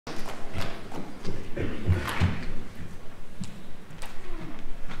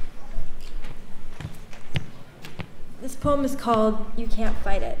poem is called You Can't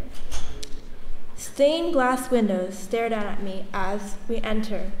Fight It. Stained glass windows stare down at me as we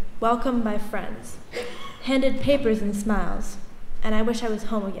enter, welcomed by friends, handed papers and smiles, and I wish I was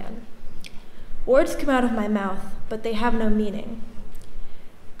home again. Words come out of my mouth, but they have no meaning.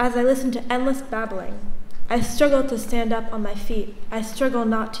 As I listen to endless babbling, I struggle to stand up on my feet. I struggle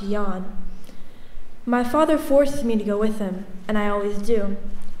not to yawn. My father forces me to go with him, and I always do.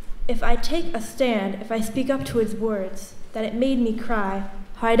 If I take a stand, if I speak up to his words, that it made me cry,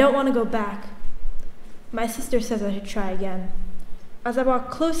 how I don't want to go back. My sister says I should try again. As I walk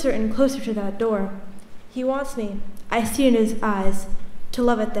closer and closer to that door, he wants me, I see in his eyes, to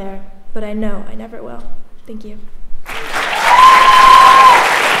love it there, but I know I never will. Thank you.